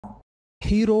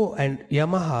Hero and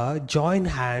Yamaha joined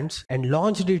hands and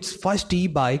launched its first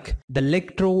e-bike, the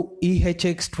Lectro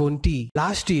EHX20.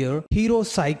 Last year, Hero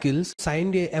Cycles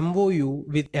signed a MOU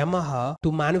with Yamaha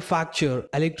to manufacture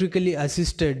electrically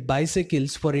assisted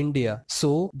bicycles for India.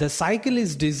 So, the cycle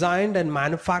is designed and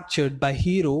manufactured by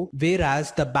Hero,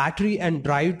 whereas the battery and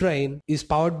drivetrain is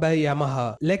powered by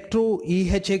Yamaha. Lectro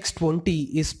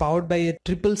EHX20 is powered by a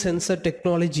triple sensor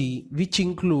technology which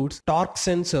includes torque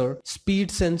sensor, speed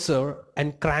sensor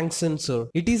and crank sensor.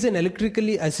 It is an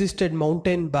electrically assisted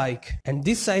mountain bike, and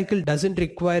this cycle doesn't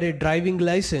require a driving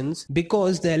license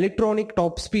because the electronic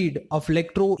top speed of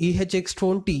Lectro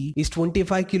EHX20 is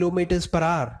 25 km per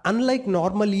hour. Unlike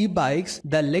normal e-bikes,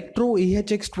 the Lectro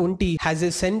EHX20 has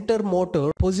a center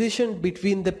motor positioned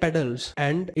between the pedals,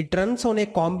 and it runs on a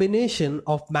combination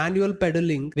of manual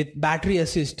pedaling with battery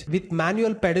assist. With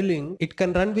manual pedaling, it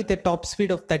can run with a top speed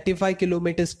of 35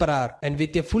 km per hour, and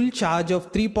with a full charge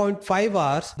of 3.5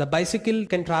 hours, the bicycle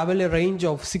can travel a range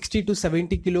of 60 to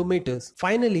 70 kilometers.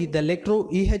 Finally, the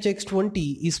Lectro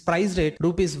EHX20 is priced at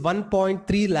Rs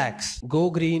 1.3 lakhs. Go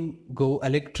green, go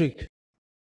electric.